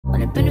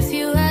Only been a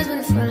few hours, but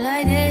it felt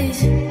like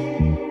days.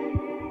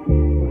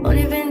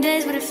 Only been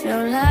days, but it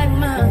felt like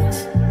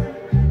months.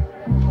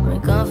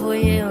 Been gone for a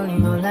year, only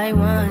know like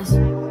once.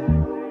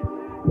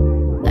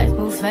 Life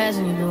moves fast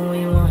when you do what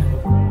you want.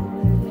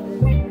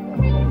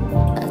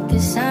 At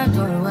this time,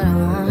 doing what I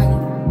want.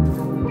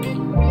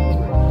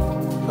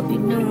 Hope you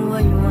doing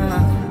what you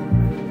want.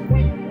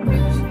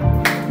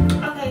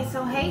 Okay,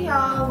 so hey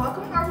y'all,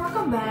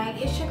 welcome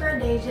back. It's your girl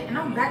Deja, and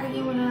I'm back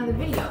again with another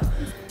video.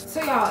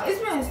 So y'all, it's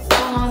been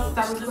so long since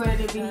I recorded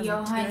a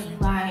video, honey.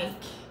 Like,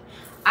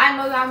 I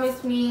know y'all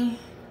miss me.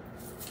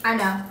 I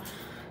know.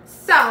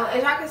 So,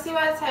 as y'all can see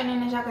by the title,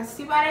 and as y'all can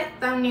see by the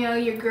thumbnail,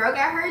 your girl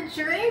got her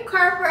dream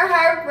car for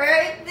her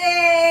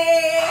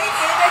birthday.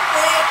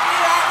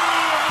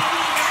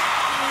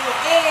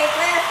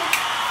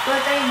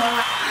 But they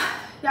know,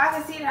 y'all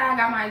can see that I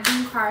got my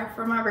dream car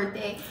for my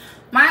birthday.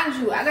 Mind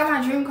you, I got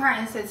my dream car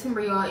in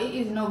September, y'all. It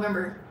is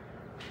November.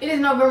 It is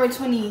November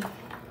 20.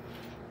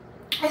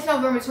 It's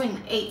November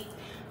 28th.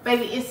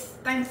 Baby, it's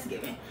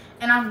Thanksgiving.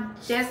 And I'm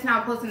just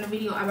now posting a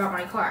video about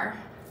my car.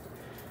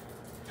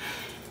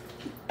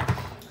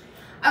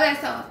 Okay,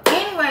 so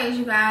anyways,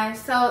 you guys.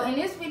 So in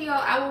this video,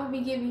 I will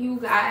be giving you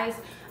guys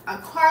a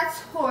car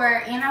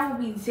tour. And I will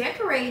be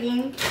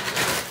decorating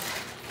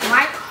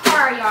my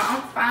car, y'all.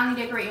 I'm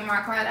finally decorating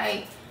my car.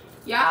 Like,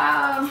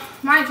 y'all,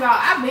 mind y'all,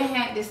 I've been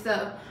had this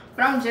stuff.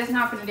 But I'm just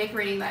not gonna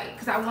decorate it, like,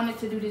 because I wanted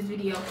to do this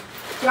video.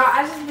 Y'all,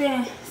 I just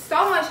been,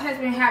 so much has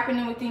been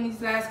happening within these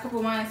last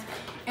couple months.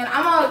 And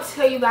I'm gonna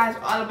tell you guys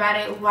all about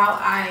it while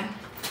I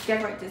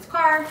decorate this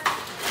car.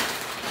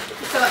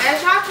 So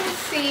as y'all can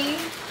see,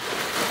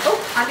 oh,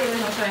 I think I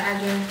was gonna show the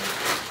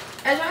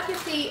address. As y'all can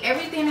see,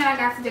 everything that I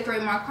got to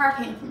decorate my car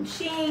came from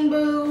Shein,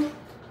 boo.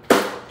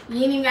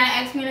 You ain't even gotta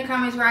ask me in the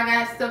comments where I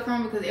got stuff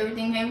from because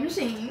everything came from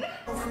Shein.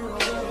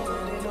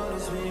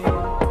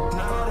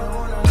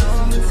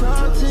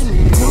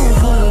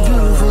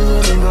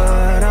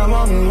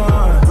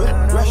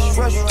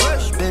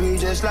 Rush, baby,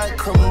 just like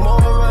come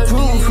over.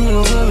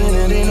 Feel women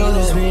and they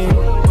notice me.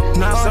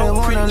 Now they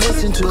wanna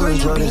listen to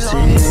us, what they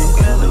say.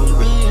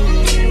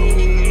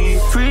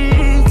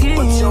 Freaky,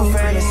 what's your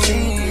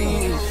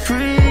fantasy?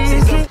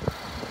 Freaky.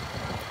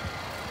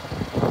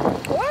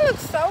 Oh, it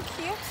looks so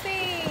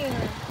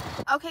cutesy.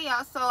 Okay,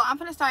 y'all, so I'm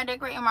gonna start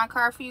decorating my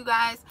car for you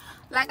guys.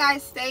 Like I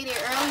stated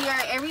earlier,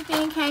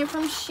 everything came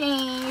from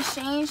Shein.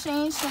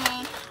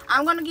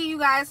 I'm gonna give you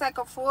guys like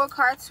a full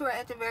car tour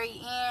at the very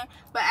end,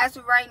 but as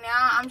of right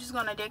now, I'm just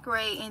gonna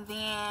decorate and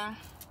then,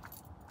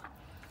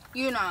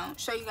 you know,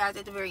 show you guys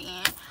at the very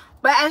end.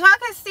 But as y'all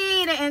can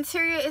see, the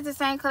interior is the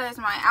same color as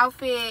my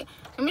outfit.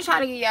 Let me try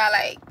to give y'all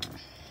like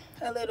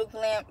a little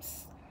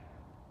glimpse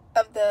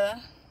of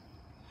the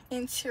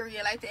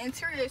interior. Like, the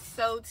interior is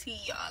so tea,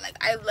 y'all. Like,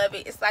 I love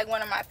it. It's like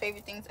one of my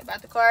favorite things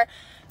about the car,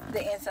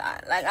 the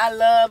inside. Like, I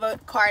love a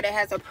car that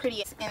has a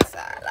pretty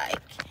inside.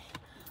 Like,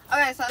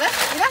 okay, so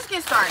let's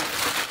get started.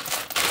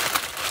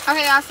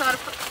 Okay, y'all, so the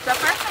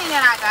first thing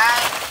that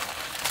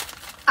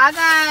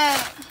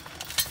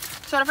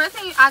the first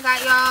thing I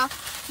got, y'all,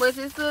 was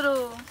this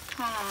little,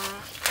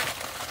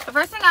 the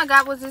first thing I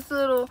got was this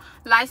little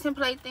license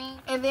plate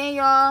thing. And then,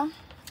 y'all,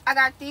 I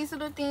got these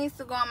little things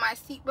to go on my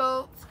seat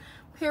belts.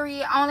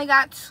 Period. I only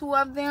got 2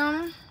 of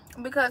them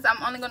because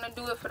I'm only gonna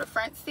do it for the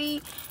front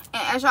seat.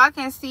 And as y'all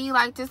can see,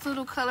 like, this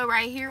little color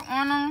right here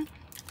on them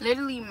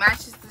literally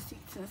matches the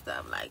seats and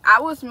stuff. Like,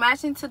 I was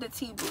matching to the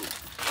T-boot.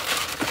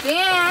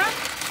 Then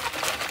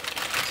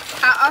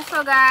I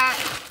also got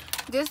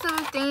this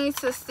little thing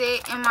to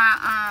sit in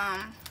my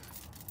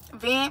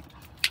vent,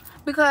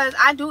 because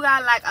I do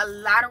got like a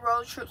lot of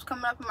road trips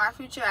coming up in my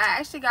future. I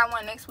actually got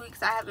one next week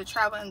because I have to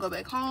travel and go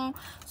back home.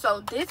 So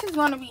this is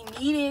going to be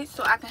needed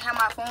so I can have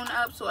my phone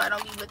up so I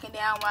don't be looking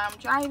down while I'm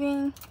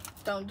driving.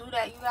 Don't do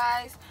that, you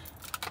guys.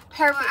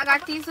 Perfect. I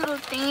got these little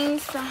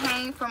things to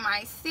hang from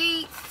my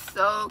seats.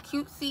 So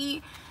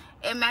cutesy.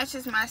 It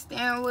matches my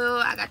steering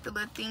wheel. I got the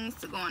little things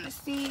to go on the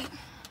seat.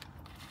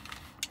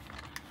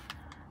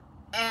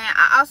 And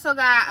I also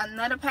got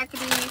another pack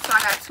of these. So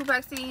I got 2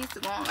 packs of these to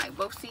go on like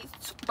both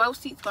seats. Both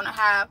seats gonna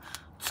have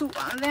 2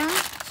 on them.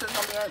 So it's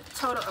gonna be a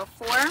total of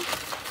 4.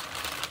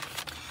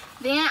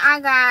 Then I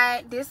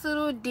got this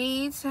little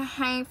D to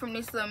hang from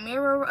this little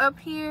mirror up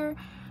here.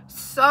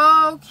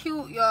 So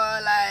cute,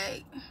 y'all.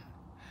 Like,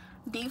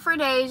 D for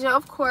Deja,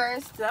 of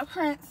course, the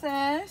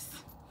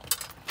princess.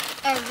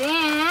 And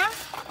then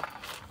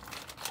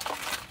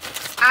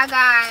I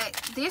got,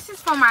 this is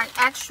for my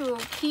actual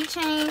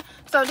keychain.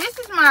 So this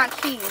is my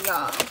key,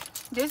 y'all.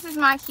 This is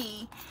my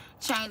key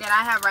chain that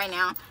I have right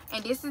now.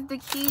 And this is the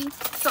key.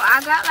 So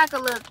I got like a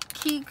little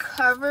key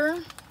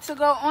cover to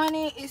go on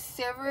it. It's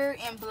silver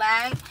and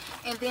black.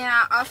 And then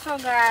I also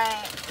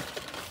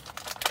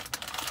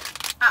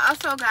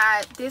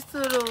got this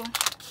little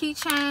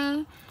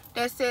keychain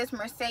that says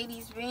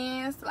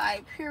Mercedes-Benz,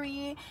 like,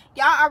 period.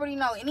 Y'all already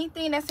know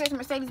anything that says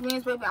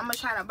Mercedes-Benz, baby, I'm gonna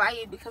try to buy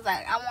it because,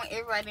 like, I want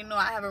everybody to know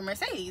I have a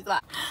Mercedes.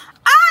 Like,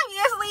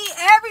 obviously,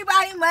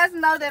 everybody must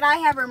know that I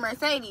have a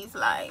Mercedes.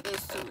 Like,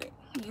 it's to it.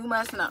 You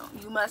must know.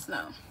 You must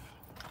know.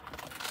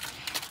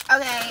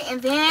 Okay, and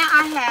then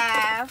I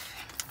have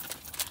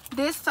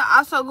this to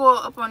also go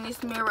up on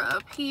this mirror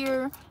up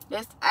here.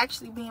 That's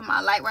actually being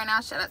my light right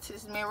now. Shout out to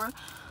this mirror.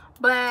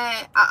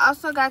 But I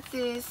also got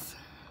this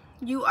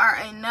 "You Are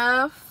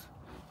Enough."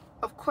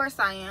 Of course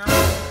I am.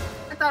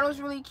 I thought it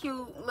was really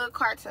cute, little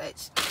car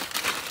touch.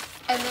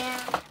 And then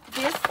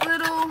this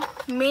little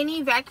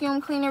mini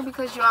vacuum cleaner,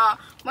 because y'all,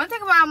 one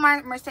thing about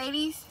my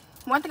Mercedes,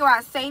 one thing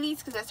about Sadie's,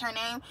 because that's her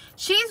name,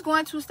 she's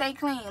going to stay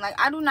clean. Like,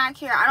 I do not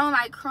care. I don't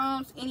like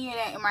crumbs, any of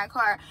that in my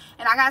car.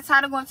 And I got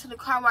tired of going to the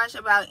car wash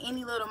about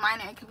any little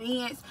minor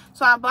inconvenience.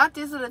 So I bought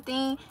this little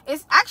thing.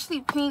 It's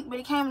actually pink, but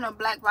it came in a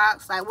black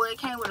box. Like, well, it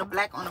came with a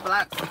black on the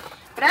box.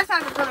 But that's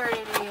not the color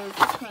it is.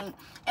 It's pink.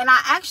 And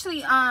I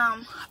actually,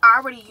 I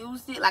already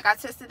used it. Like, I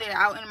tested it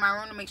out in my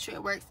room to make sure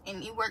it works.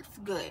 And it works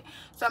good.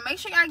 So make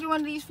sure y'all get one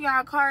of these for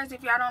y'all cars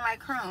if y'all don't like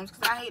crumbs.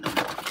 Because I hate them.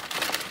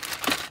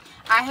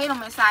 I hate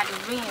them inside the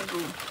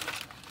vehicle.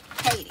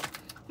 Hate it.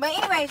 But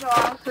anyways,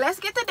 y'all, let's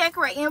get the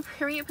decorating.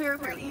 Period.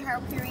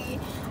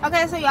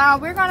 Okay, so y'all,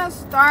 we're gonna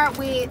start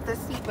with the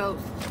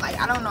seatbelts. Like,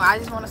 I don't know, I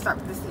just want to start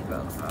with the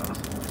seatbelts. So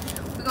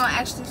we're gonna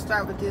actually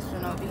start with this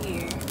one over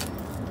here.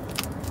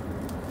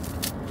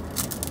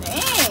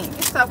 Dang,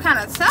 it's so kind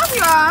of tough,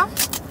 y'all.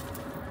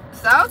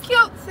 So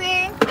cute,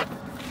 see?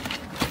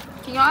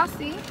 Can y'all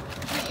see?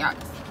 Yeah, y'all.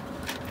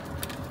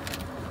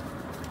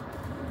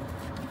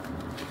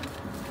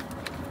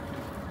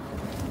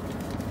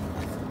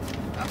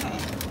 Okay.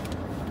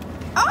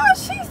 Oh,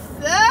 she's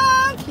so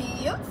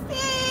cute.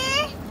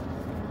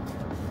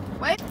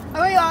 Wait.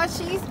 Oh, y'all,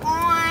 she's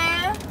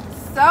on.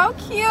 So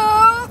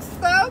cute.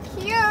 So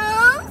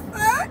cute.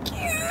 So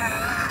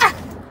cute.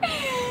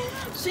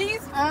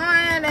 She's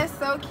on. That's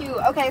so cute.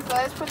 Okay, so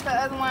let's put the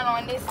other one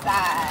on this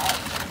side.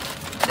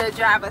 The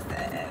driver's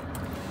side.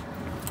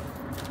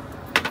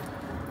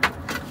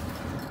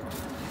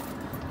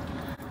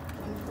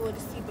 Let me pull the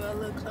seatbelt a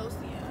little closer,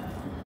 y'all.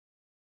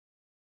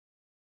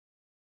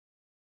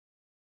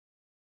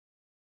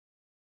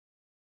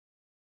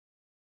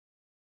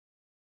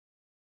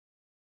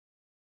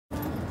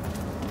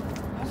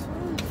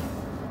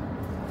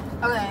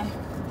 Okay.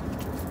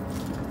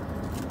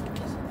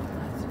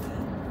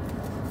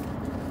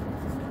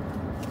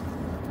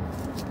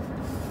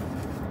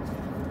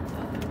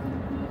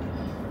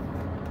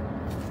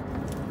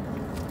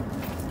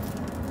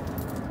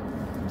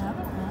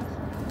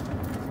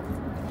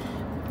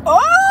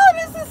 Oh,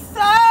 this is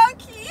so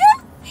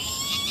cute.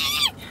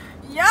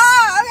 Yeah.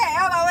 Okay.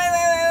 Hold on.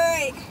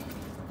 Wait.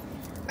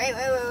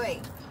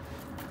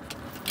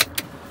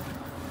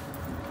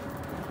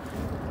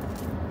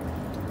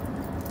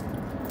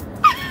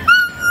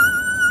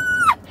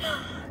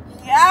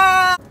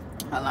 Yeah.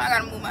 Hold on, I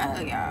gotta move my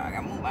hair, y'all. I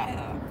gotta move my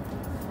hair.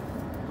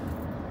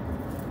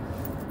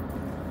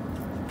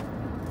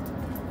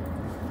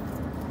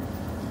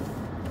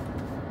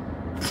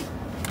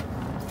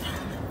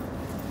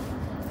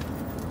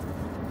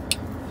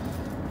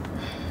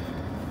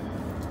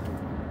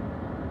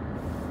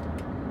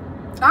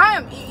 I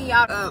am eating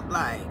y'all up,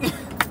 like.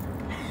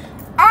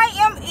 I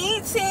am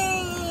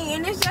eating,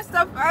 and it's just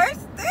the first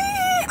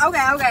thing.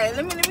 Okay.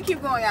 Let me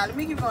keep going, y'all. Let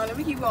me keep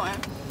going.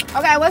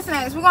 Okay, what's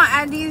next? We're gonna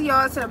add these,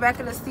 y'all, to the back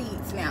of the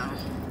seats now.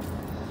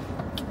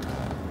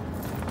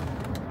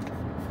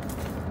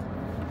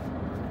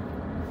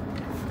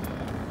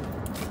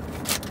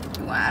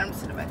 We're gonna add them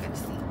to the back of the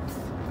seats.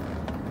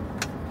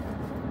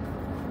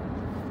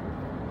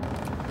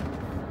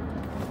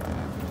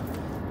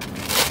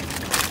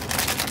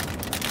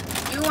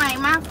 You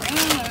ain't my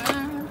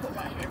friend. Put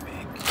my hair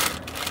back.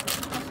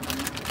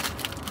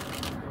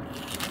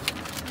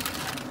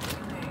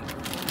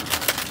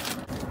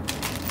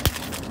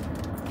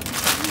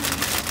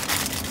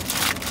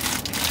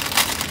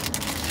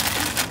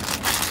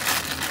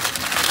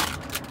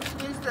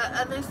 Here's the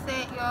other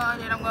set, y'all,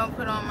 that I'm gonna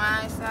put on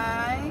my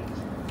side.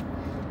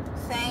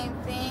 Same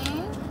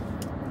thing.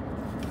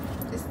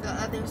 This is the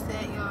other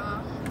set,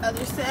 y'all.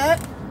 Other set.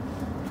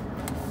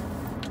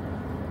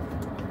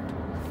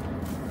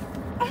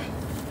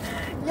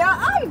 Y'all,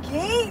 I'm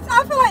geeked.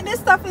 I feel like this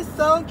stuff is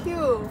so cute.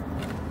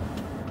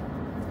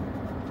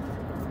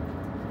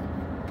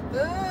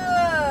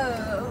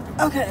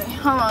 Ooh. Okay,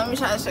 hold on. Let me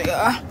try to show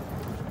y'all.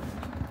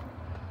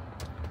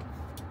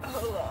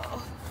 Hold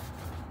on.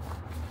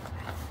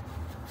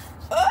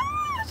 Oh,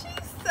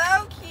 she's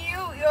so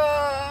cute,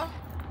 y'all.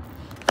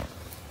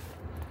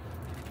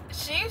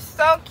 She's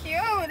so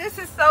cute. This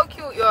is so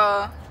cute,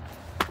 y'all.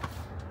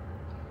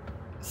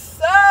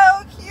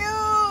 So cute.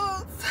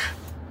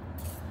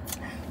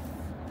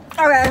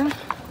 Okay.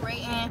 Right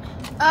in.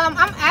 I'm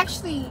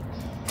actually,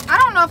 I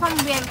don't know if I'm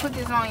gonna be able to put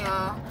this on,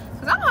 y'all,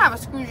 because I don't have a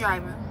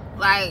screwdriver.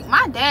 Like,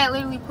 my dad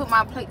literally put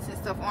my plates and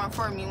stuff on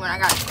for me when I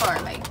got the car.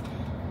 Like,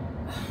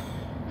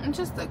 I'm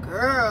just a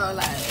girl.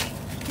 Like,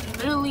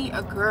 literally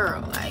a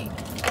girl. Like,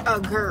 a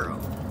girl.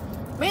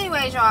 But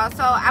anyways, y'all,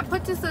 so I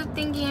put this little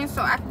thing in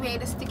so I can be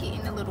able to stick it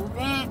in the little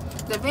vent.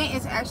 The vent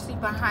is actually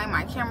behind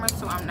my camera,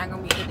 so I'm not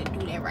gonna be able to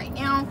do that right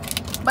now.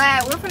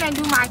 But we're gonna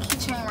do my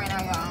keychain right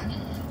now, y'all.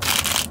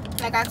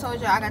 Like I told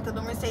y'all, I got the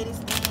little Mercedes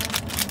thing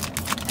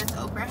that's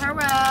over open her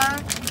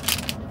up.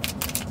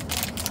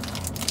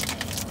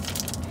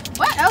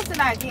 What else did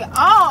I get?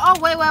 Oh,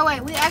 wait.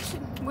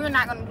 We're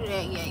not gonna do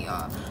that yet,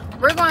 y'all.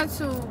 We're going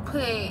to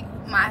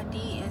put my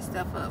D and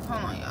stuff up.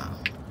 Hold on, y'all.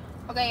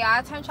 Okay,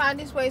 y'all, turn y'all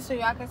this way so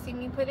y'all can see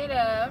me put it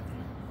up.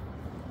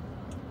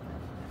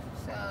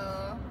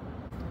 So,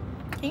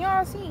 can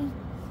y'all see?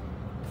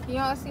 Can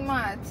y'all see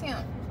my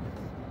attempt?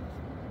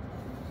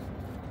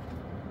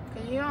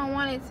 Because you don't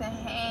want it to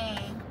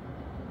hang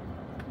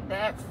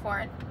that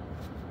far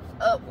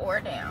up or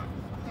down,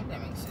 if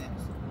that makes sense.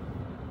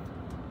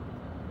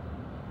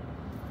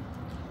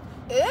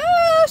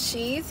 Ooh,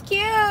 she's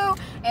cute.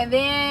 And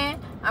then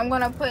I'm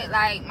gonna put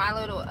like my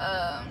little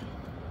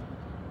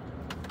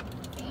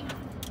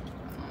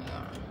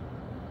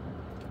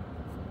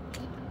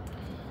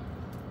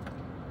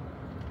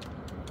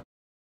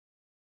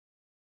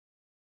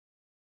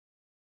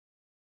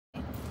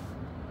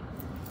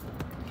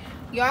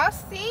y'all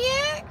see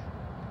it?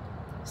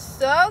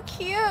 So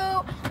cute.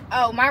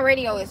 Oh, my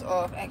radio is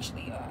off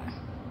actually, y'all.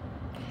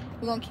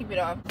 We're gonna keep it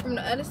off. From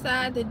the other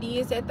side, the D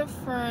is at the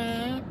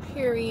front,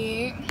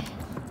 period.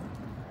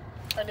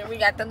 And then we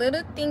got the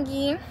little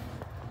thingy.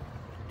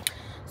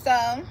 So,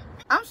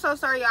 I'm so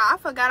sorry, y'all. I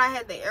forgot I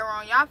had the air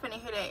on. Y'all finna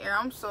hear that air.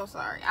 I'm so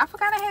sorry. I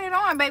forgot I had it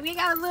on, baby. It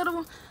got a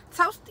little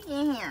toasty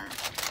in here.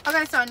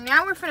 Okay, so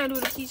now we're finna do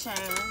the keychain.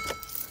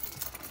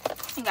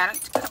 I gotta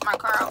cut my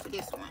car off for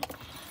this one.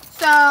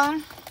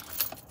 So,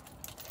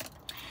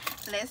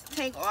 let's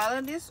take all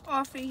of this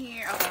off of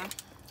here. Okay.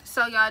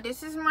 So, y'all,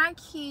 this is my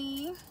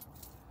key.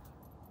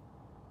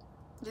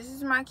 This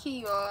is my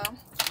key, y'all.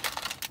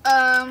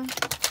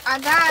 I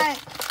got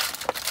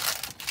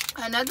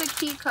another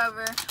key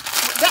cover.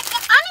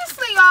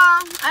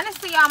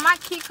 Honestly, y'all, my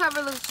key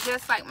cover looks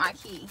just like my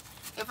key,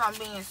 if I'm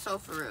being so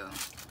for real.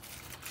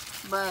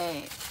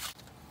 But,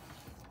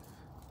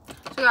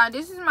 so y'all,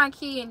 this is my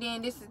key, and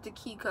then this is the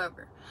key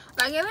cover.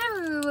 Like, it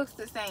literally looks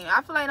the same.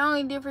 I feel like the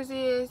only difference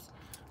is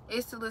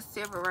it's the little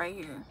silver right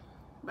here.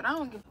 But I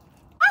don't give.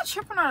 I'm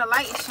tripping on the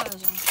light is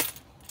changing.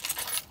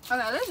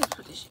 Okay, let's just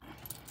put this shit.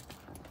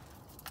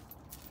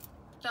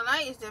 The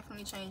light is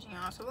definitely changing,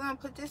 y'all. So we're gonna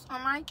put this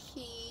on my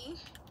key.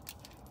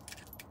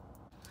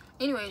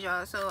 Anyways,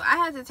 y'all, so I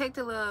had to take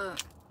the little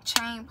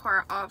chain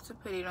part off to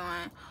put it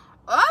on.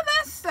 Oh,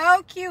 that's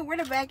so cute. Where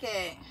the back at?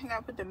 I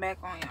gotta put the back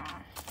on,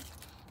 y'all.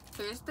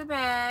 Here's the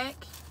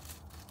back.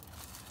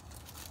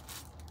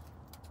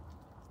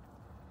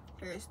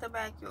 Here's the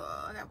back, y'all.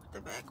 I gotta put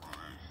the back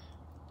on.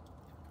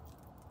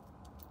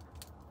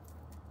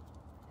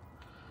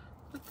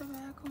 Put the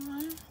back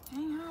on.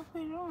 Dang, how I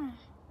put it on?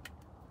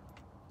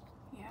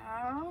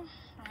 Y'all,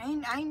 I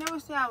ain't never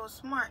said I was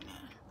smart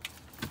now.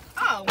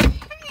 Oh,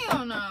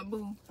 hell no,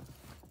 boo.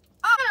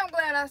 Oh, I'm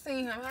glad I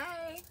seen him.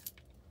 Hey.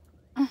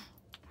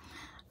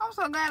 I'm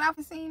so glad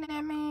I've seen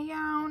that man.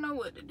 Y'all don't know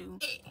what to do.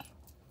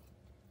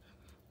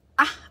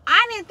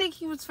 I didn't think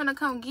he was finna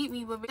come get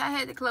me, but I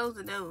had to close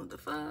the door. The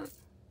fuck?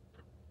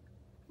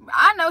 But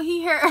I know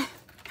he heard.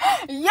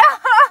 Yeah,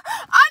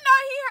 I know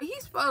he heard. He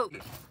spoke.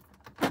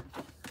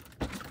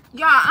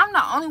 Y'all, I'm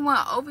the only one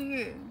over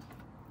here.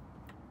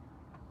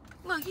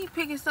 Look, he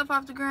picking stuff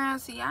off the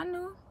ground. See, I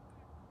knew.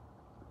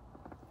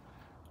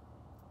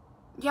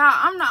 Y'all,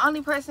 I'm the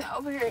only person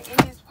over here in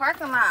this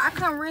parking lot. I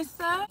come risk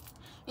that.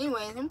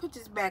 Anyways, let me put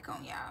this back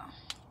on, y'all.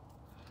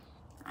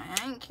 I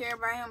ain't care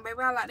about him, baby.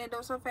 I locked that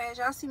door so fast.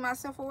 Y'all see my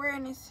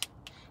self-awareness?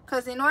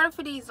 Because in order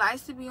for these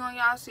lights to be on,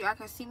 y'all, so y'all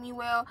can see me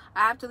well,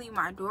 I have to leave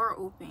my door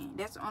open.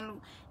 That's the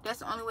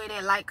only way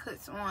that light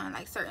cuts on.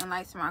 Like, certain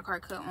lights in my car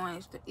cut on.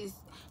 Dang,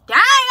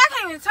 I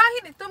can't even talk.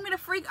 He threw me the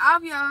freak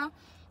off, y'all.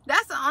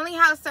 That's the only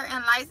how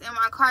certain lights in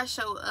my car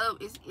show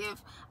up is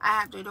if I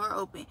have the door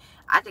open.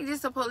 I think this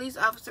is a police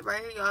officer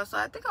right here, y'all, so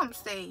I think I'm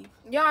safe.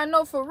 Y'all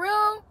know for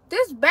real,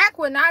 this back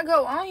would not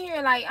go on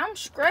here. Like, I'm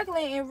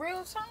struggling in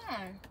real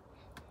time.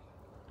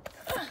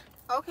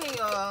 Okay,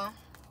 y'all.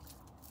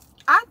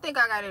 I think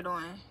I got it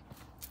on.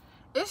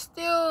 It's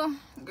still,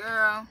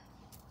 girl,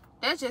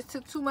 that just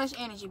took too much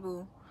energy,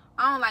 boo.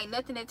 I don't like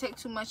nothing that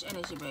takes too much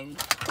energy, baby.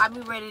 I'll be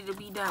ready to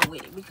be done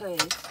with it because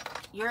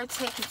you're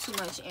taking too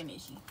much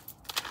energy.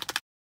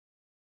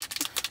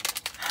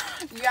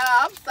 Y'all,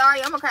 I'm sorry.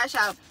 I'm gonna crash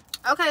out.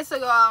 Okay, so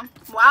y'all,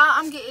 while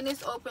I'm getting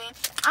this open,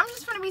 I'm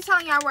just gonna be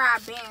telling y'all where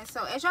I've been.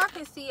 So as y'all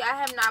can see, I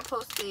have not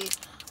posted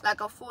like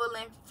a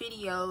full-length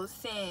video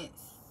since,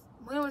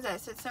 when was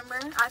that, September?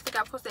 I think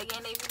I posted a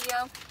game day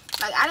video.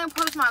 Like, I didn't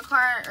post my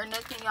card or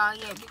nothing, y'all,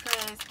 yet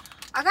because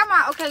I got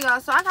my, okay, y'all,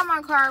 so I got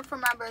my card for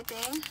my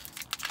birthday.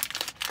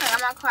 I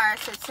got my card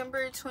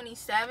September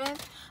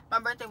 27th. My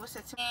birthday was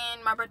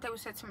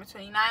September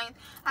 29th.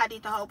 I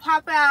did the whole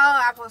pop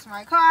out. I posted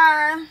my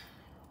card.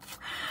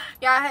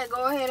 Y'all had to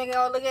go ahead and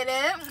go look at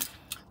it.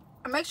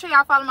 Make sure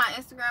y'all follow my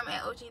Instagram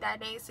at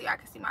og.days so y'all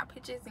can see my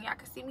pictures and y'all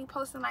can see me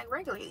posting like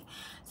regularly.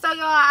 So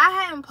y'all,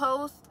 I hadn't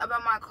posted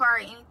about my car or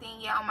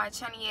anything yet on my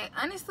channel yet,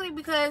 honestly,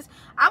 because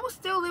I was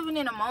still living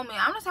in the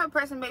moment. I'm the type of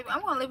person, baby, I'm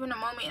gonna live in the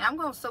moment and I'm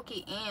gonna soak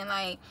it in.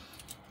 Like,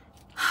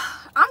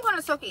 I'm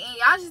gonna soak it in.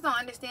 Y'all just don't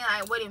understand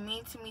like what it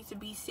means to me to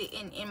be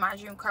sitting in my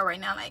dream car right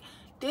now. Like,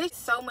 this is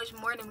so much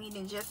more to me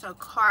than just a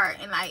car.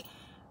 And like,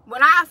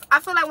 when I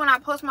feel like when I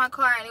post my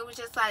car and it was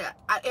just like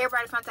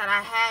everybody found out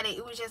I had it,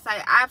 it was just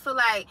like I feel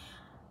like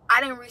I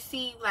didn't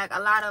receive like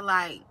a lot of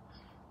like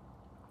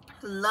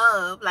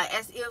love, like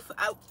as if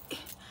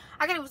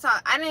I can't even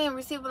talk. I didn't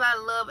receive a lot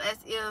of love as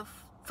if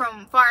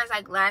from far as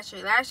like last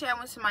year. Last year I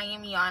went to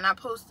Miami, y'all, and I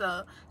posted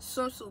a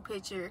swimsuit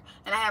picture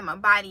and I had my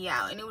body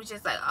out and it was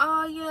just like,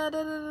 oh yeah,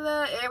 da, da, da,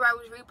 da. Everybody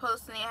was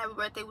reposting it, happy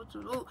birthday, woo,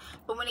 woo, woo.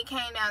 But when it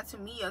came down to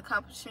me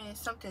accomplishing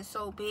something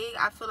so big,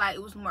 I feel like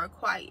it was more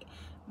quiet.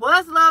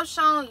 Was love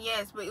shown?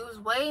 Yes, but it was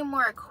way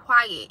more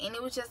quiet. And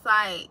it was just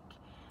like,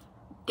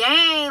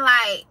 dang,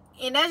 like,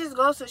 and that just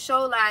goes to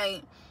show,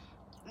 like,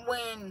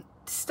 when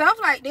stuff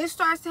like this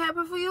starts to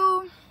happen for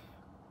you,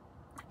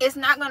 it's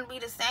not going to be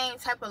the same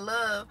type of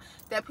love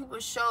that people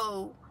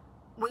show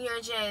when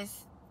you're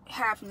just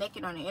half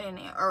naked on the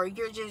internet, or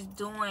you're just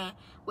doing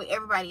what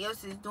everybody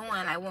else is doing.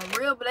 Like, when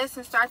real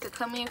blessings start to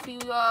come in for you,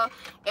 y'all,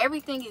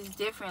 everything is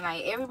different.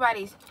 Like,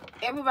 everybody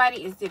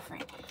is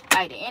different.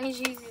 Like, the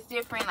energies is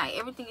different. Like,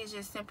 everything is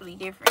just simply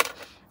different.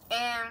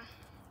 And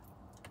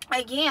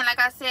again, like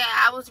I said,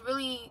 I was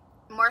really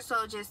more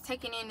so just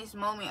taking in this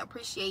moment,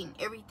 appreciating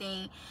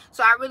everything.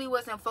 So I really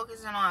wasn't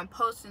focusing on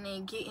posting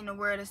and getting the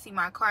world to see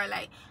my car.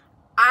 Like,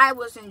 I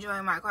was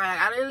enjoying my car. Like,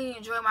 I literally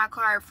enjoyed my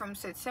car from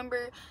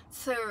September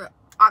to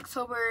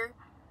October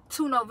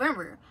to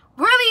November.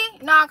 Really?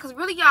 No, because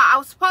really, y'all, I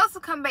was supposed to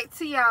come back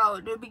to y'all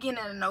the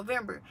beginning of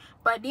November,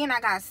 but then I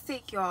got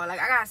sick, y'all.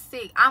 Like, I got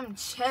sick. I'm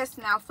just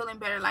now feeling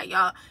better. Like,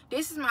 y'all,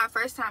 this is my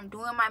first time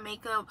doing my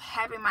makeup,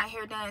 having my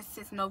hair done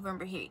since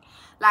November hit.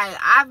 Like,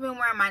 I've been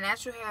wearing my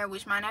natural hair,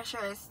 which my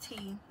natural hair is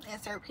T,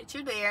 insert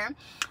picture there.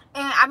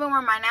 And I've been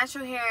wearing my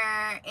natural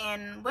hair,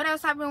 and what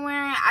else I've been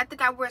wearing? I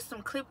think I wear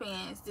some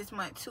clip-ins this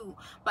month too.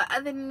 But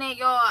other than that,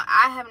 y'all,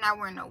 I have not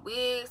worn no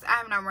wigs. I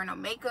have not worn no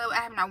makeup. I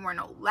have not worn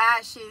no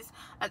lashes.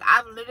 Like,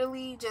 I've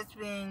literally just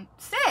been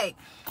sick.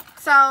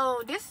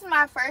 So this is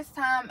my first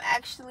time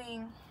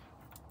actually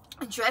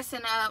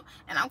dressing up,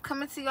 and I'm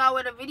coming to y'all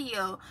with a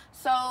video.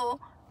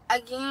 So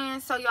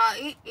again, so y'all,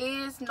 it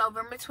is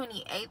November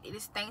 28th. It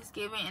is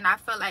Thanksgiving, and I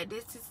feel like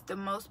this is the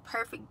most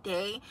perfect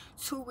day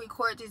to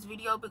record this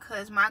video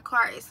because my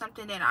car is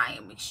something that I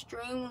am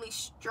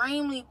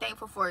extremely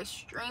thankful for,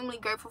 extremely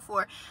grateful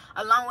for,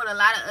 along with a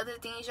lot of other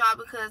things, y'all,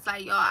 because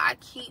like, y'all, I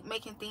keep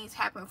making things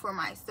happen for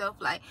myself.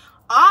 Like,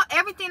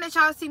 everything that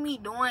y'all see me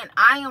doing,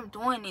 I am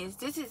doing this.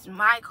 This is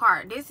my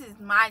car. This is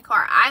my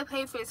car. I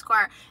pay for this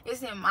car.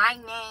 It's in my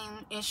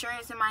name.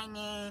 Insurance in my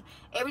name.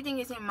 Everything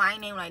is in my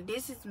name. Like,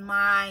 this is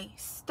my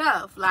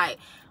stuff. Like,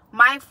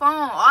 my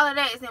phone, all of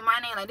that is in my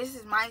name. Like, this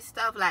is my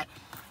stuff. Like,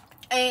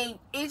 and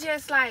it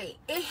just, like,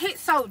 it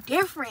hits so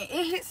different.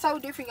 It hits so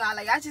different, y'all.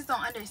 Like, I just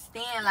don't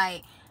understand,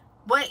 like,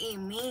 what it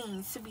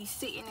means to be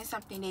sitting in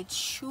something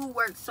that you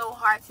worked so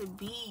hard to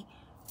be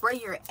where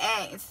you're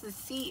at, and to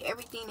see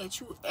everything that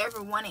you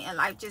ever wanted in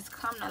life just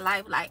come to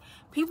life. Like,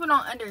 people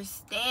don't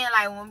understand,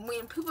 like,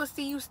 when people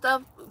see you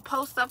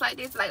post stuff like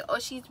this, like, oh,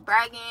 she's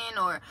bragging,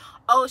 or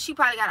oh, she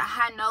probably got a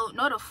high note.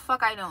 No, the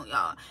fuck I don't,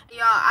 y'all.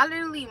 I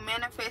literally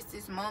manifest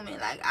this moment.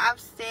 Like, I've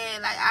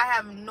said, like, I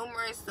have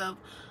numerous of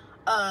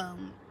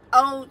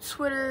old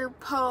Twitter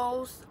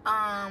posts,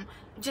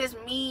 just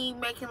me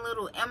making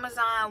little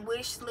Amazon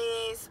wish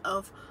lists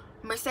of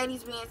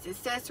Mercedes-Benz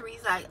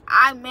accessories. Like,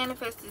 I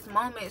manifest this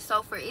moment,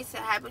 so for it to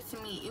happen to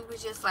me, it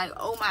was just like,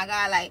 oh my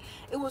god, like,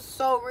 it was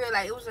so real.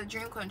 Like, it was a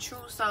dream come true.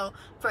 So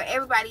for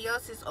everybody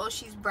else, it's, oh,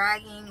 she's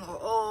bragging, or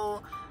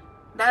oh,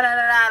 da da da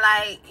da,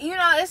 like, you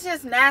know, it's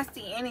just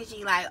nasty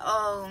energy. Like,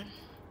 oh,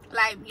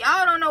 like,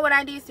 y'all don't know what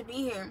I did to be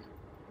here,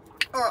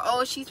 or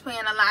oh, she's paying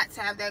a lot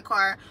to have that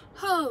car.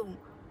 Who?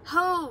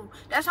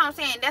 That's what I'm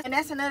saying.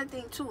 That's another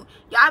thing too.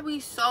 Y'all be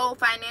so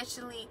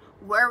financially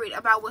worried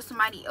about what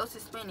somebody else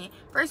is spending.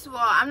 First of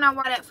all, I'm not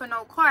worried for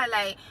no car.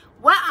 Like,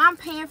 what I'm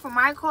paying for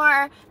my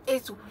car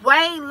is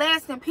way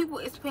less than people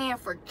is paying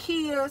for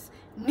Kias,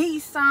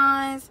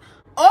 Nissans,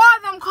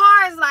 all them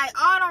cars. Like,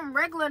 all them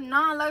regular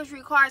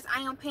non-luxury cars,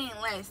 I am paying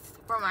less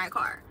for my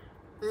car.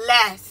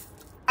 Less,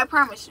 I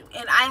promise you.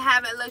 And I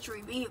have a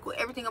luxury vehicle.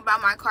 Everything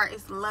about my car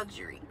is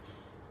luxury,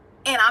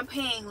 and I'm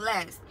paying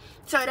less.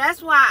 So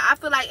that's why I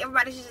feel like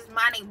everybody should just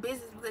mind their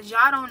business, because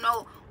y'all don't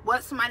know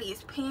what somebody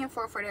is paying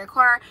for their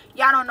car.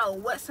 Y'all don't know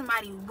what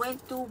somebody been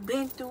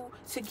through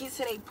to get to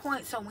their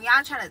point. So when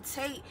y'all try to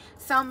take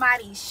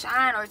somebody's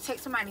shine or take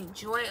somebody's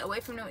joy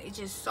away from them, it's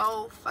just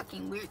so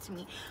fucking weird to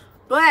me.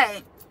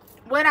 But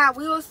what I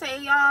will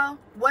say, y'all,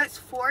 what's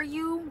for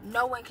you,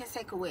 no one can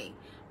take away.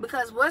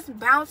 Because what's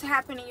bound to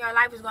happen in your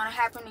life is going to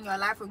happen in your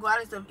life,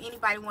 regardless of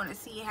anybody want to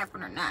see it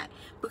happen or not.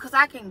 Because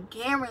I can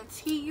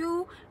guarantee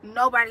you,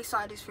 nobody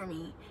saw this for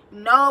me.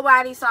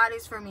 Nobody saw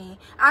this for me.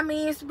 I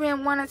mean, it's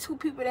been one or two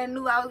people that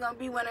knew I was going to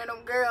be one of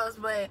them girls.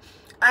 But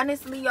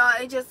honestly, y'all,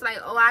 it's just like,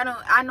 oh,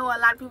 I know a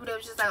lot of people that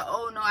was just like,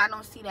 oh, no, I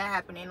don't see that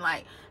happening.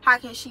 Like, how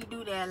can she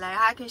do that? Like,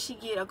 how can she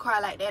get a car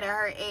like that at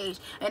her age?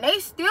 And they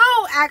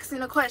still asking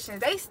the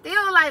questions. They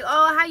still like,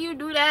 oh, how you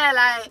do that?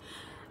 Like,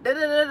 da da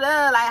da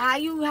da, like,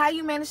 how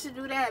you managed to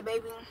do that,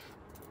 baby?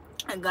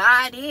 And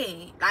God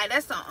did. Like,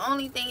 that's the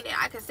only thing that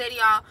I can say to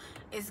y'all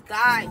is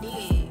God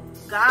did.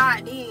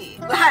 God did.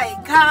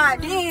 Like,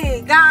 God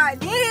did. God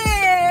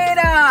did.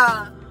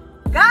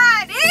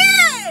 God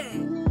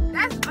did.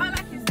 That's all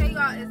I can say,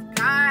 y'all, is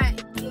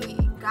God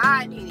did.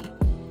 God did it.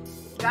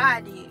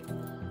 God did.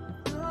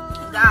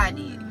 God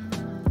did.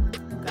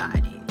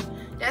 God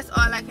did. That's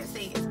all I can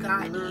say is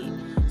God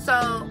did.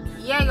 So,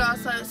 yeah,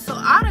 y'all. So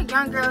all the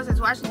young girls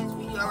that's watching this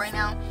video right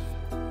now,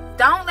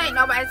 don't let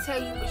nobody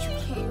tell you what you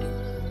can't do.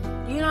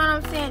 You know what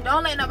I'm saying?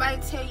 Don't let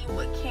nobody tell you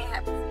what can't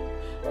happen.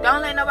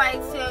 Don't let nobody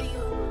tell you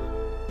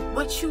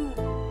what you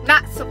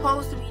not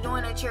supposed to be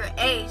doing at your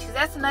age. Because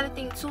that's another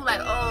thing too. Like,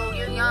 oh,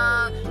 you're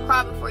young,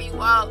 crawl before you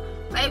walk.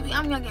 Baby,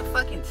 I'm young and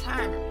fucking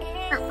turn.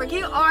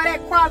 Forget all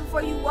that crawl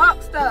before you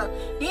walk stuff.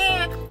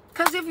 Then,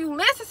 because if you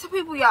listen to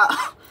people, y'all,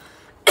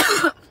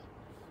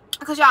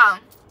 because y'all,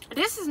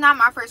 this is not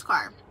my first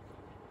car.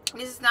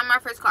 This is not my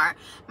first car.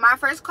 My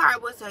first car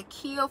was a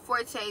Kia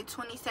Forte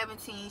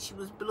 2017. She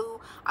was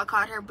blue. I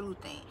called her Blue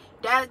Thing.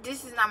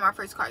 This is not my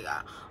first car,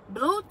 y'all.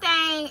 Blue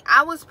Thing,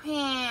 I was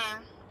paying...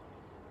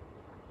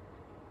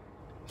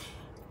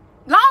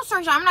 Long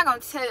story short, I'm not going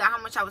to tell you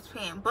how much I was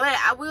paying. But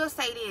I will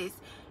say this.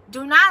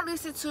 Do not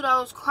listen to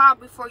those crawl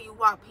before you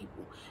walk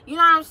people. You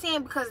know what I'm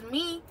saying? Because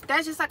me,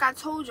 that's just like I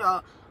told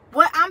y'all.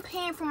 What I'm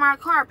paying for my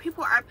car,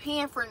 people are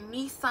paying for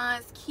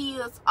Nissans,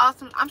 Kias,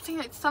 Awesome. I'm sitting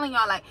here telling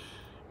y'all, like,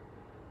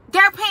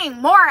 they're paying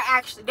more,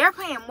 actually. They're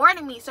paying more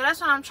than me. So that's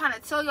what I'm trying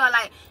to tell y'all.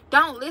 Like,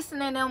 don't listen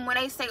to them when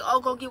they say, oh,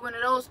 go get one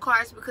of those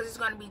cars because it's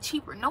going to be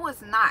cheaper. No,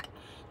 it's not.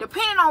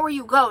 Depending on where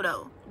you go,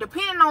 though.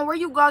 Depending on where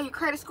you go, your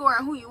credit score,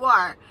 and who you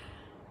are,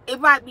 it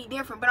might be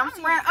different. But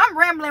I'm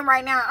rambling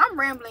right now. I'm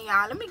rambling,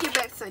 y'all. Let me get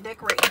back to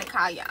decorating the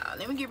car, y'all.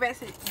 Let me get back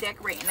to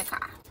decorating the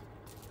car.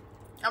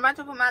 I'm about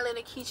to put my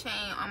little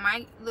keychain on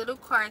my little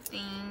car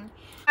thing.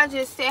 I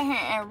just sat here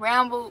and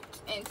rambled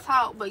and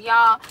talked, but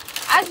y'all,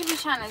 I just be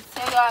trying to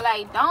tell y'all,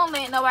 like, don't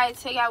let nobody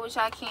tell y'all what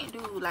y'all can't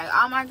do. Like,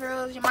 all my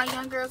girls, my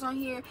young girls on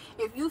here,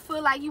 if you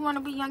feel like you want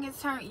to be young and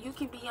turn, you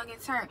can be young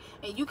and turn,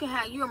 and you can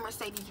have you a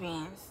Mercedes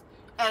Benz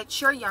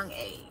at your young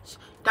age.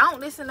 Don't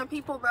listen to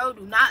people, bro.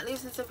 Do not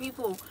listen to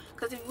people,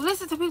 because if you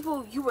listen to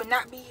people, you will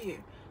not be here.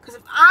 Because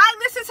if I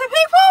listen to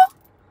people,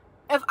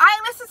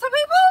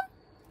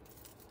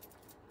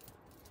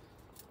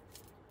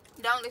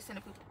 don't listen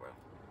to people, bro.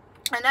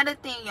 Another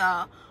thing,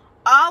 y'all,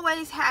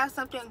 always have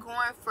something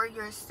going for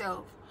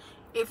yourself.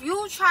 If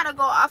you try to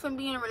go off and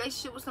be in a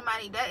relationship with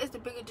somebody, that is the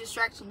biggest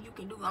distraction you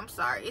can do. I'm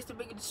sorry, it's the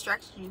biggest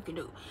distraction you can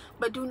do.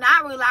 But do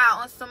not rely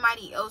on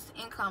somebody else's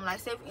income. Like,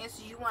 say for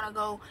instance, you want to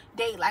go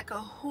date like a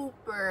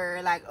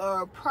hooper, like,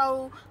 or a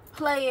pro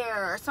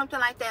player or something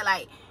like that.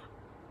 Like,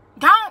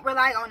 don't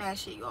rely on that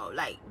shit, yo.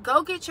 Like,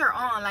 go get your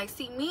own. Like,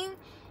 see, me,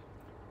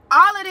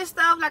 all of this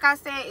stuff, like I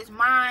said, is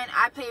mine.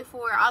 I pay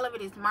for it. All of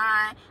it is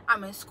mine.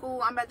 I'm in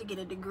school. I'm about to get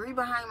a degree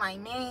behind my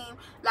name.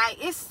 Like,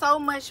 it's so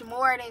much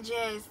more than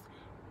just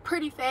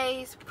pretty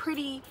face,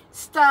 pretty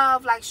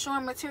stuff, like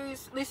showing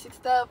materialistic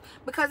stuff.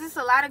 Because it's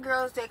a lot of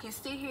girls that can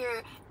sit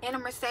here in a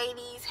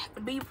Mercedes,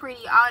 be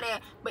pretty, all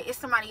that, but it's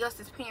somebody else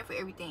that's paying for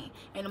everything.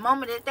 And the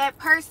moment that that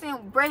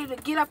person ready to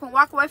get up and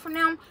walk away from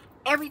them,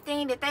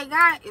 everything that they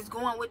got is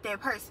going with that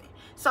person.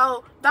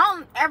 So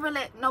don't ever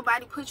let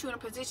nobody put you in a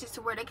position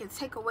to where they can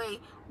take away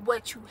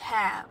what you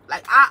have.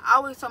 Like, I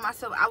always told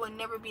myself I would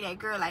never be that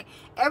girl. Like,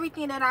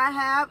 everything that I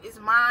have is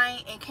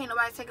mine, and can't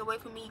nobody take away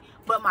from me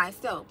but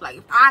myself. Like,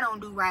 if I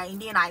don't do right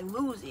and then I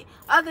lose it,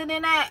 other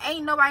than that,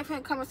 ain't nobody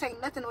finna come and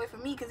take nothing away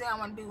from me because they don't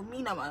want to be with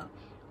me no more.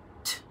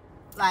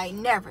 Like,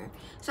 never.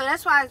 So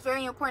that's why it's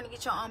very important to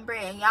get your own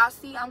bread. And y'all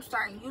see, I'm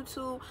starting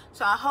YouTube,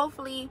 so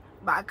hopefully,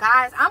 by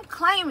God's, I'm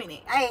claiming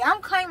it. Hey,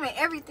 I'm claiming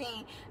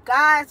everything.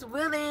 God's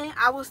willing,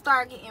 I will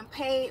start getting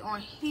paid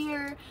on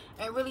here.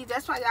 And really,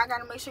 that's why y'all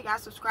gotta make sure y'all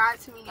subscribe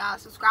to me. Y'all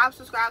subscribe,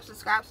 so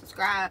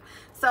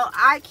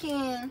I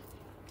can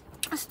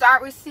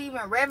start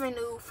receiving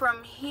revenue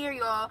from here,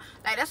 y'all.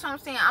 Like, that's what I'm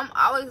saying. I'm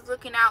always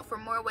looking out for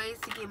more ways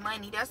to get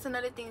money. That's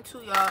another thing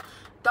too, y'all.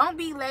 Don't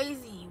be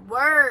lazy.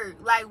 Work.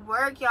 Like,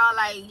 work, y'all.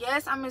 Like,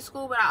 yes, I'm in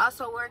school, but I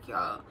also work,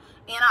 y'all.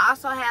 And I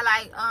also had,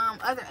 like,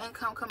 other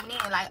income coming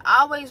in. Like,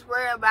 always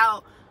worry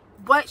about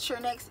what's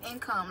your next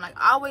income. Like,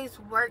 always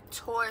work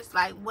towards,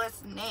 like,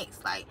 what's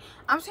next. Like,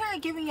 I'm trying to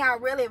give y'all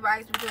real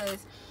advice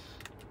because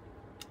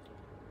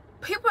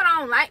people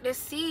don't like to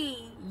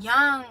see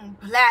young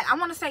black. I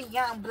want to say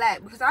young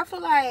black because I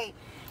feel like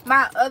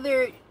my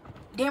other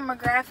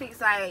demographics,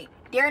 like,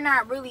 they're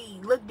not really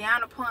looked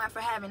down upon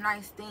for having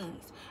nice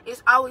things.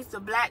 It's always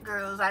the black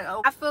girls. Like,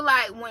 oh, I feel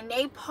like when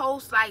they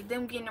post, like,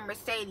 them getting a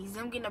Mercedes,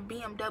 them getting a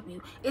BMW,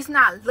 it's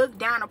not looked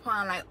down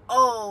upon like,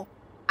 oh,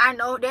 I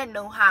know that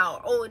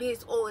know-how, oh,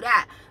 this, oh,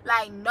 that.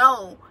 Like,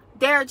 no.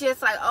 They're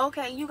just like,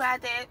 okay, you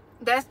got that.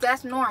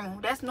 That's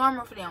normal. That's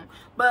normal for them.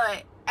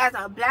 But as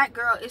a black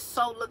girl, it's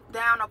so looked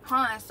down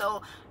upon.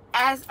 So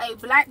as a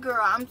black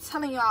girl, I'm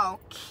telling y'all,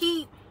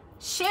 keep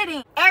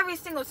shitting every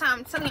single time.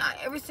 I'm telling y'all,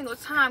 every single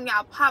time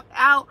y'all pop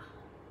out,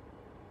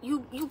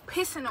 you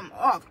pissing them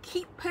off.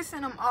 Keep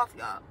pissing them off,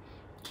 y'all.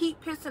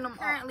 keep pissing them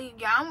currently.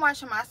 Yeah, I'm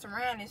watching my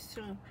surroundings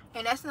too.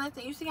 And that's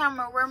nothing. You see how I'm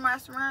gonna wear my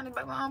surroundings,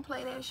 but I don't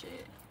play that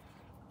shit.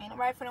 Ain't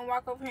nobody finna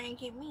walk over here and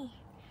get me.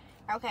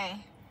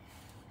 Okay.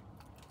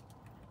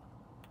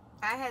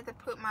 I had to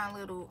put my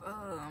little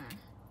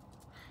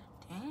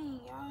dang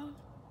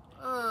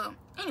y'all.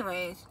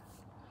 Anyways.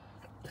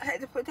 I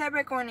had to put that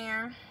back on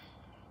there.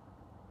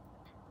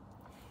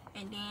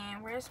 And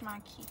then where's my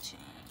keychain?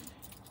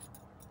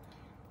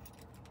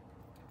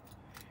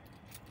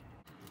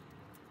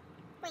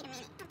 Wait a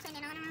minute, I'm putting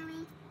it on the wrong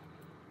way.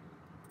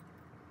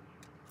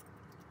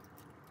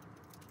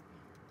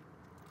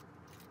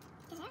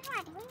 Is that how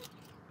I do it?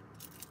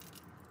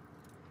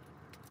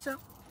 So,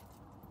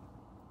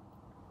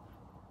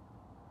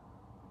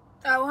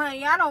 oh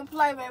honey, y'all don't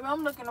play, baby.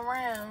 I'm looking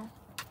around.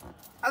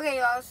 Okay,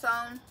 y'all. So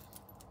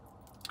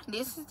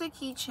this is the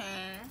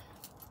keychain.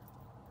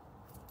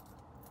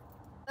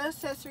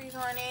 Accessories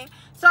on it.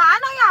 So I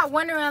know y'all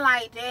wondering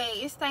like, dang,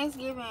 it's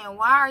Thanksgiving,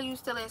 why are you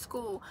still at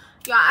school?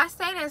 Y'all, I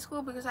stayed at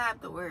school because I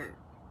have to work,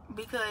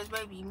 because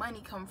baby,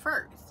 money come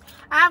first.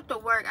 I have to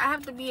work. I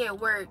have to be at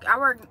work. I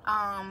work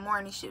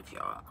morning shift,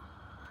 y'all,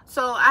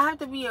 so I have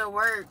to be at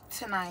work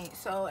tonight.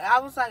 So I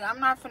was like, I'm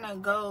not finna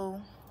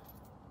go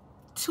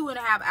 2.5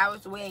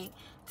 hours away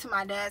to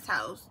my dad's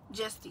house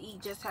just to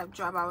eat, just to have to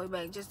drive all the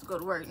way back just to go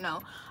to work.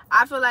 No,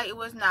 I feel like it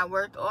was not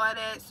worth all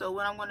that. So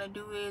what I'm gonna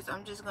do is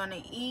I'm just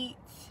gonna eat,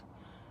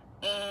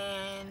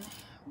 and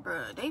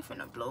bruh, they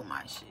finna blow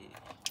my shit.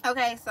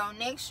 Okay, so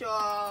next,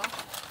 y'all,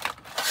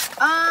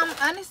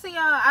 honestly,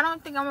 y'all, I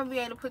don't think I'm gonna be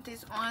able to put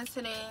this on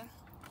today.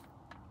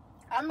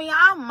 I mean,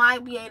 I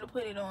might be able to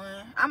put it on.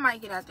 I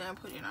might get out there and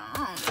put it on.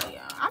 I don't know,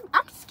 y'all.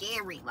 I'm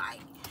scary,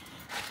 like,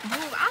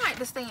 I like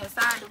to stay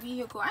inside the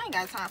vehicle. I ain't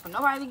got time for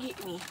nobody to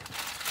get me.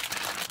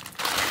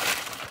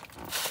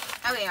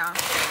 Okay, y'all,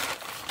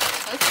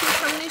 let's put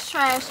some of this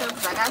trash up,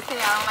 because like I said,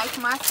 I don't like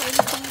my face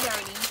to be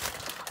dirty.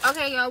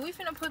 Okay, y'all, we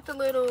finna put the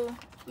little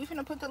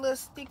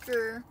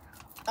sticker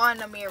on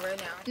the mirror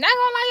now. Not gonna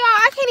lie,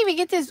 y'all, I can't even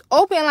get this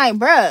open. Like,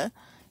 bruh,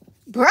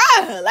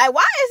 like,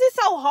 why is it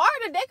so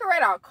hard to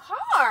decorate our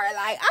car?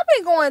 Like, I've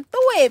been going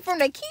through it from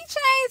the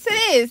keychain to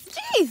this.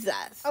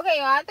 Jesus. Okay,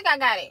 y'all, I think I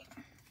got it.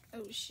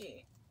 Oh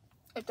shit,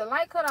 if the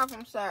light cut off,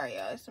 I'm sorry,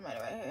 y'all. There's somebody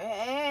right here.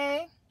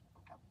 Hey,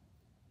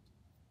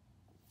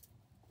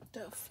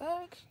 the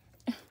fuck?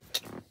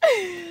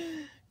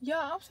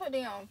 Y'all, I'm so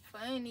damn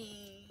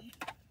funny.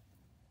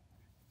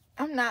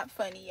 I'm not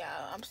funny,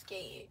 y'all. I'm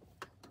scared.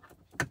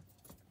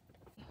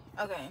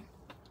 Okay.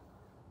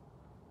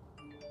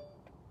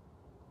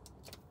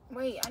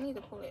 Wait, I need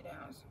to pull it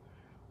down.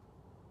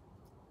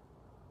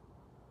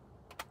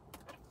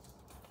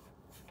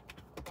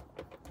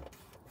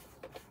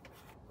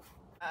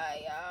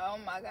 Y'all, oh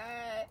my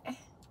god.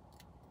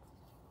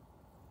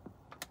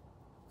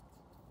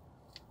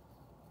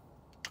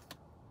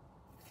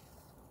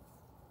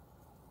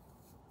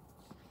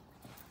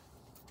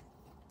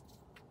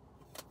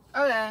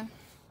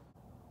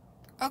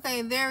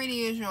 Okay, there it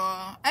is,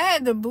 y'all. I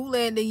had to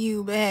bootleg to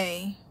you, but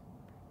hey.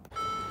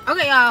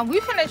 Okay, y'all, we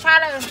finna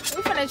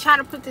try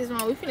to put this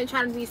on. We finna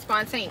try to be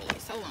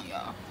spontaneous. Hold on,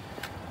 y'all.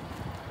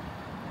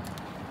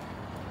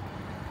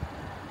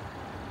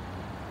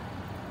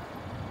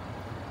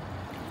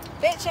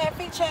 Fit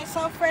check,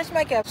 so fresh,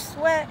 makeup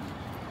sweat.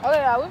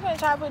 Okay, y'all, we finna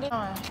try to put it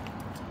on.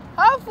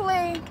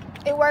 Hopefully,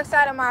 it works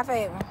out in my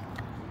favor.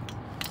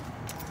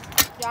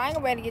 Y'all, I ain't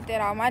gonna be able to get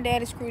that off. My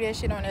daddy screwed that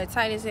shit on there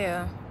tight as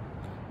hell.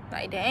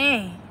 Like,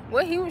 dang,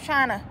 what he was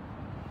trying to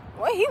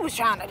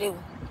do.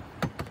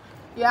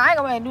 Yeah, I ain't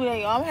gonna be able to do that,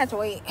 y'all. I'm gonna have to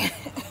wait.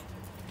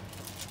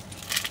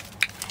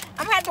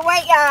 I'm gonna have to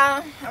wait,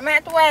 y'all. I'm gonna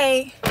have to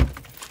wait.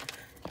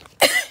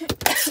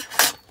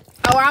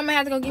 Or I'm gonna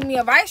have to go get me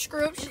a vice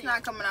grip. It's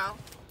not coming out.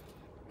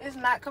 It's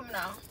not coming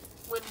out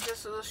with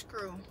just a little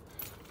screw.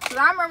 Cause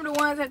I remember the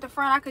ones at the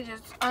front, I could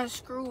just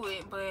unscrew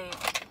it, but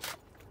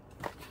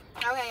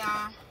okay,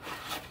 y'all.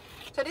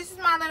 So this is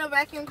my little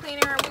vacuum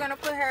cleaner. We're gonna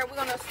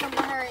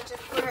assemble her and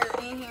just put her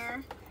in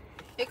here.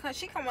 Because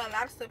she come with a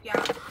lot of stuff,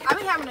 y'all. I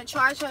be having to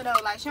charge her though.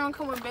 Like, she don't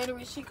come with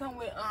batteries, she come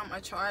with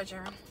a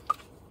charger.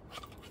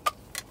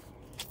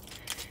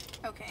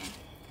 Okay.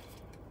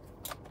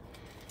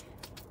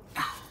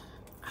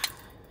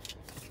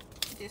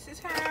 This is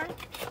her.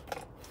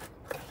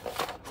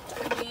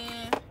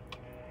 Again.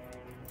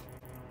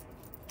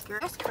 Girl,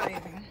 that's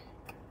crazy.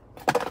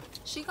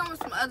 She comes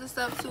with some other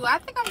stuff too. I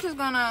think I'm just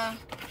gonna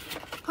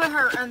put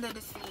her under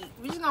the seat.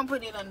 We're just gonna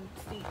put it under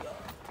the seat, y'all.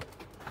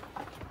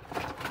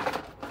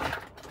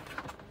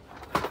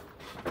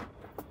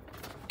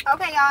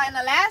 Okay, y'all, and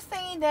the last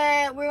thing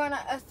that we're gonna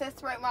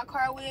accessorate my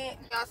car with,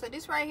 y'all, so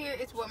this right here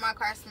is what my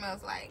car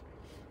smells like.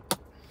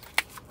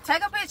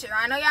 Take a picture.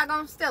 I know y'all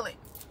gonna steal it.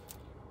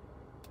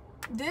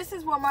 This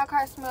is what my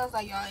car smells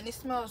like, y'all, and it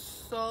smells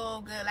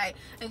so good. Like,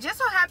 it just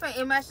so happened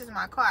it matches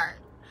my car,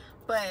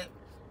 but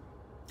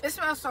it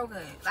smells so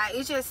good. Like,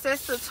 it just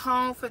sets the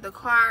tone for the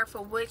car,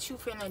 for what you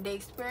finna, the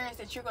experience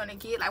that you're gonna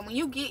get. Like, when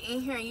you get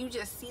in here and you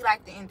just see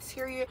like the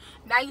interior,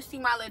 now you see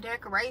my little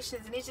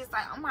decorations, and it's just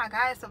like, oh my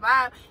god, it's a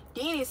vibe.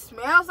 Then it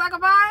smells like a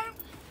vibe.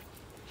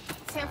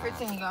 10 for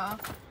 10, y'all.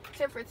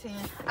 10 for 10.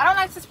 I don't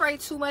like to spray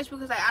too much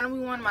because like I don't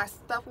be wanting my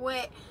stuff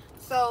wet.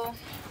 So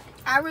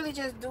I really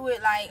just do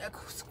it like a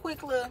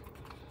quick little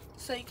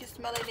so you can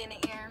smell it in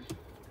the air.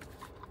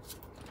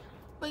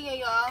 But yeah,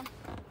 y'all.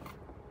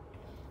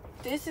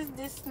 This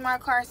is my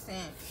car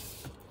scent.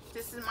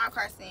 This is my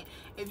car scent.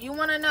 If you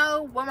want to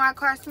know what my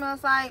car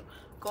smells like,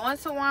 go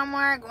into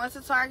Walmart, go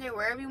into Target,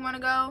 wherever you want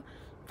to go.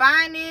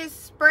 Find this,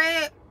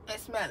 spray it, and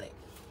smell it.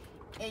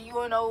 And you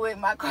will know what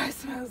my car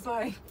smells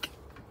like.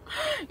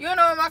 You'll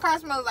know what my car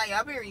smells like,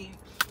 y'all, period.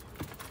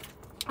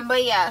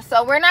 But yeah,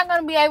 so we're not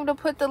going to be able to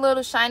put the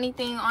little shiny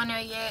thing on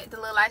there yet, the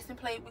little license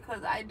plate,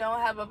 because I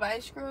don't have a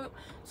vice grip.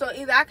 So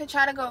either I could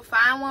try to go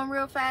find one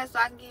real fast so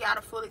I can give y'all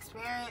the full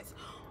experience,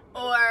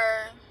 or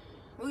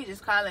we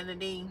just call it a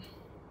day.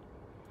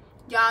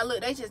 Y'all,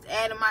 look, they just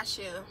added my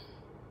shift.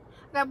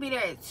 I gotta be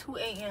there at 2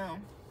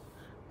 a.m.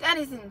 That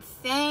is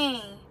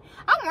insane.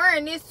 I'm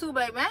wearing this too,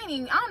 baby. I don't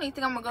even think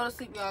I'm gonna go to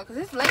sleep, y'all, because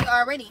it's late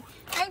already.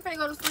 I ain't finna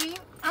go to sleep.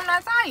 I'm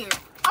not tired.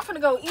 I'm finna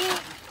go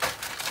eat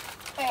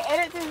and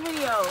edit this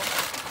video.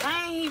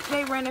 Dang,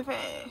 they running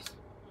fast.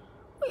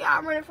 Where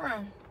y'all running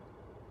from?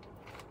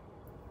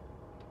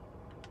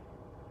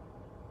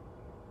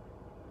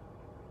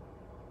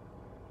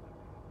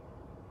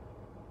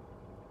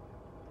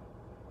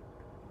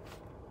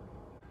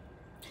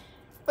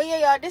 But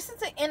yeah, y'all, this is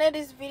the end of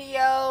this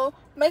video.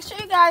 Make sure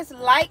you guys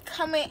like,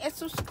 comment, and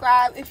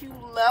subscribe if you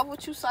love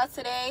what you saw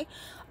today.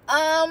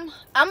 I'm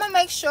gonna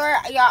make sure,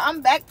 y'all,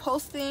 I'm back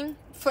posting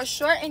for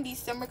sure in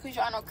December, because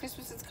y'all know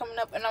Christmas is coming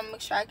up, and I'm gonna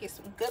make sure I get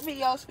some good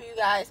videos for you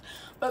guys.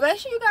 But make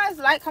sure you guys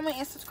like, comment,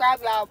 and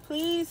subscribe, y'all.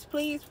 Please,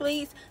 please,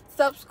 please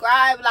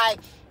subscribe. Like,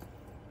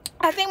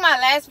 I think my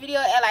last video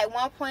at like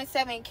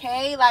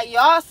 1.7K. Like,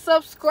 y'all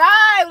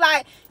subscribe.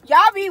 Like,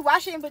 y'all be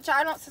watching, but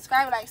y'all don't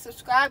subscribe. Like,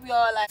 subscribe,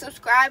 y'all. Like,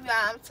 subscribe, y'all.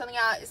 I'm telling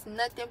y'all, it's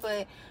nothing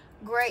but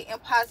great and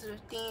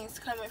positive things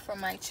coming from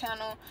my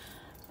channel.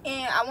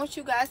 And I want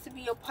you guys to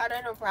be a part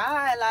of the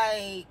ride.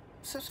 Like,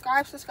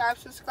 subscribe, subscribe,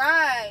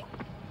 subscribe.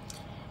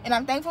 And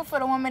I'm thankful for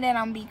the woman that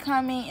I'm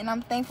becoming, and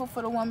I'm thankful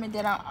for the woman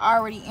that I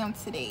already am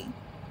today.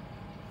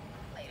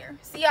 Later.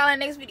 See y'all in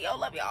the next video.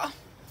 Love y'all.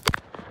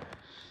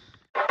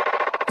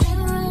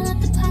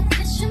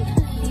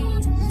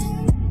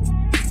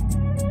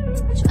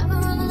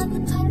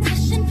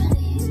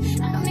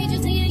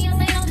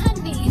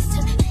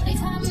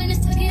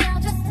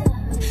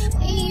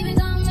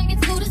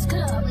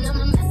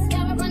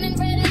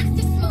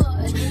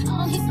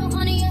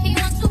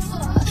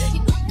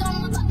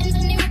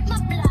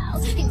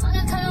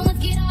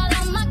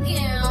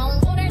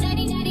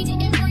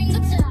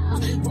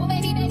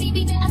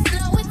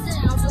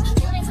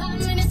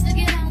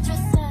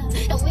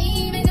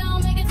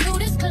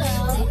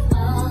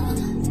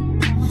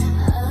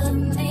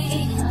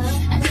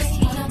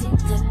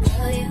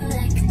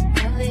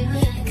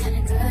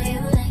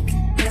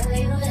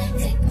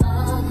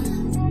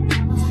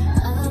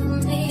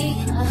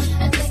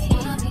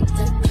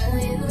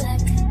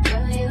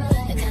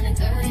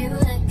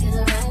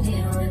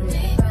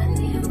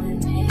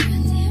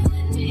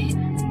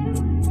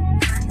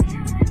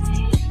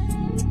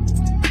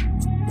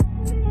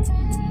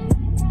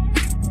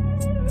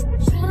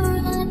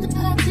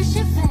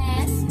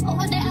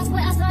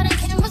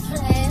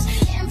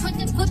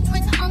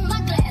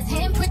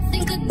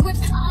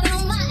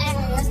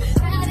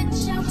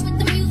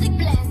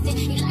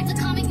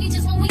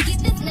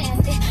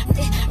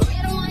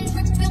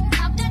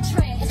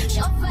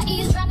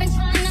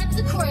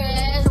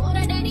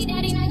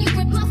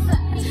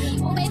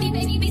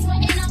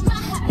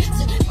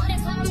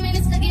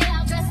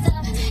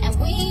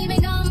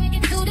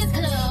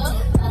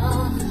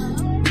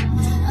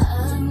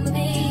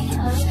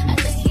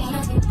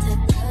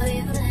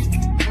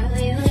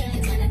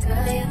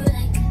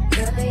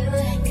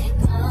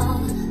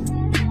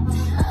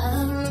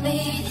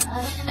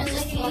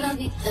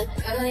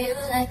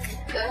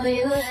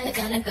 The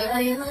kind of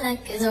girl you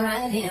like is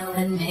right here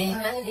with me,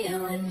 right here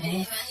with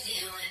me, right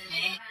here with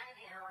me,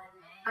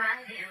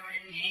 right here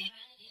with me.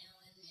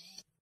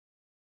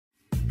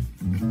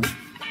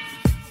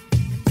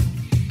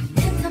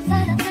 10 times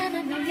out of 10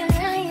 I know you're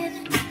lying,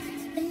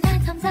 and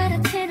 9 times out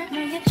of 10 I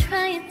know you're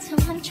trying to.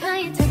 I'm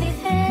trying to be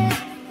fair,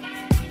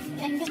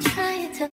 and you're trying to.